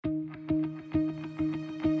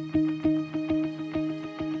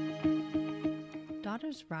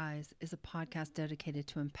Daughters Rise is a podcast dedicated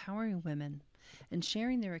to empowering women and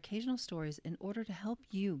sharing their occasional stories in order to help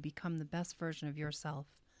you become the best version of yourself.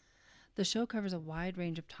 The show covers a wide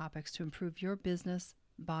range of topics to improve your business,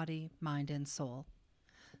 body, mind, and soul.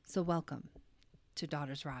 So welcome to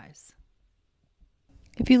Daughters Rise.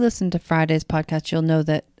 If you listen to Friday's podcast, you'll know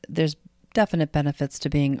that there's definite benefits to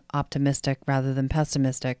being optimistic rather than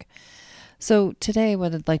pessimistic. So today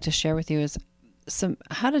what I'd like to share with you is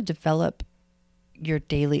how to develop your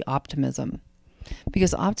daily optimism,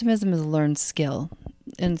 because optimism is a learned skill,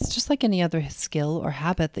 and it's just like any other skill or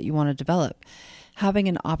habit that you want to develop. Having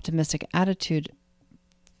an optimistic attitude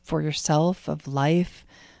for yourself, of life,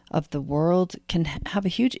 of the world, can have a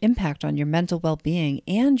huge impact on your mental well-being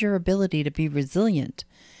and your ability to be resilient,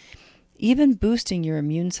 even boosting your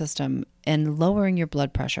immune system and lowering your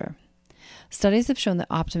blood pressure. Studies have shown that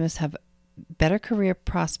optimists have better career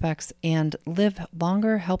prospects and live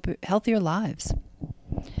longer, healthier lives.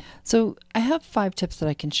 So I have 5 tips that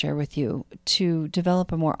I can share with you to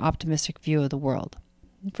develop a more optimistic view of the world.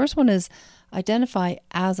 The first one is identify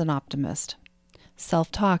as an optimist.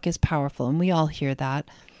 Self-talk is powerful, and we all hear that.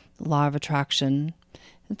 Law of attraction,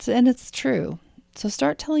 it's true. So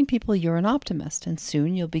start telling people you're an optimist, and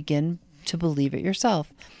soon you'll begin to believe it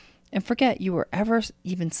yourself and forget you were ever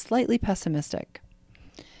even slightly pessimistic.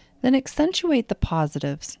 Then accentuate the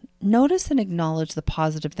positives. Notice and acknowledge the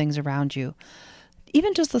positive things around you.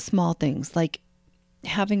 Even just the small things like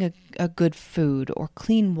having a good food or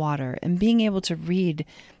clean water and being able to read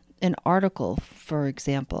an article, for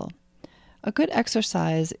example. A good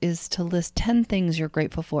exercise is to list 10 things you're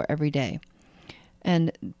grateful for every day.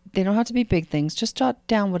 And they don't have to be big things. Just jot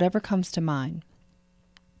down whatever comes to mind.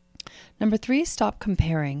 Number 3, stop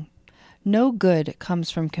comparing. No good comes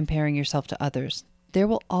from comparing yourself to others. There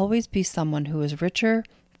will always be someone who is richer,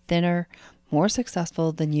 thinner, more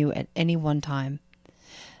successful than you at any one time.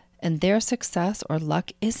 And their success or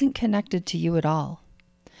luck isn't connected to you at all.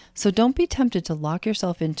 So don't be tempted to lock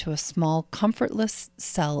yourself into a small, comfortless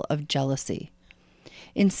cell of jealousy.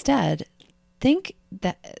 Instead, think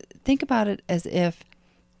about it as if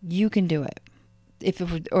you can do it.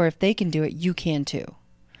 If they can do it, you can too.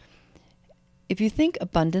 If you think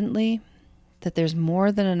abundantly that there's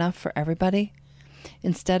more than enough for everybody,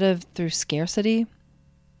 instead of through scarcity,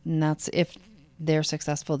 and that's if they're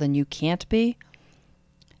successful, then you can't be,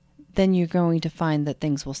 then you're going to find that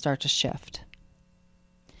things will start to shift.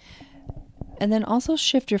 And then also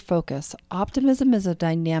shift your focus. Optimism is a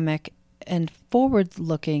dynamic and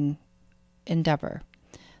forward-looking endeavor.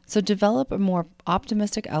 So develop a more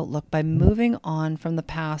optimistic outlook by moving on from the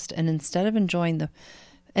past and instead enjoy the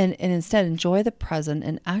present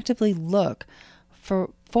and actively look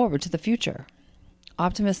forward to the future.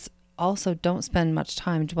 Optimists also don't spend much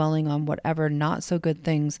time dwelling on whatever not so good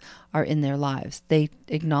things are in their lives. They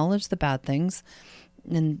acknowledge the bad things,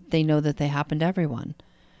 and they know that they happen to everyone.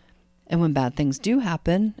 And when bad things do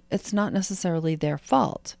happen, it's not necessarily their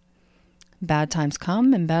fault. Bad times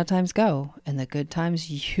come and bad times go, and the good times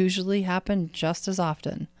usually happen just as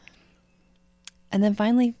often. And then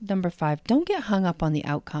finally, number 5, don't get hung up on the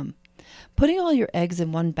outcome. Putting all your eggs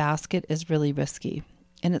in one basket is really risky,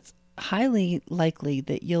 and it's highly likely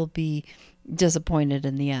that you'll be disappointed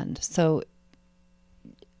in the end. So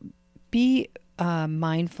be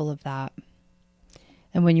mindful of that.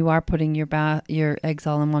 And when you are putting your eggs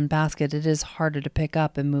all in one basket, it is harder to pick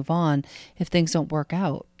up and move on if things don't work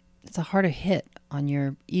out. It's a harder hit on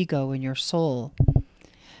your ego and your soul.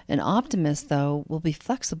 An optimist, though, will be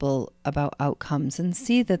flexible about outcomes and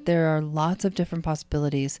see that there are lots of different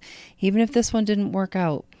possibilities. Even if this one didn't work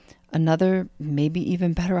out, another, maybe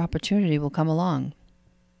even better opportunity will come along.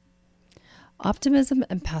 Optimism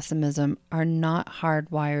and pessimism are not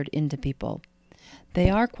hardwired into people. They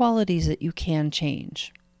are qualities that you can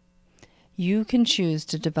change. You can choose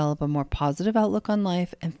to develop a more positive outlook on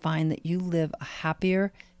life and find that you live a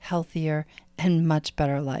happier, healthier, and much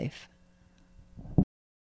better life.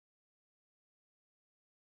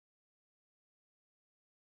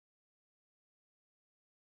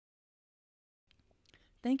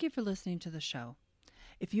 Thank you for listening to the show.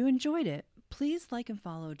 If you enjoyed it, please like and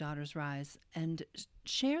follow Daughters Rise and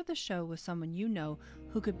share the show with someone you know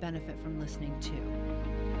who could benefit from listening too.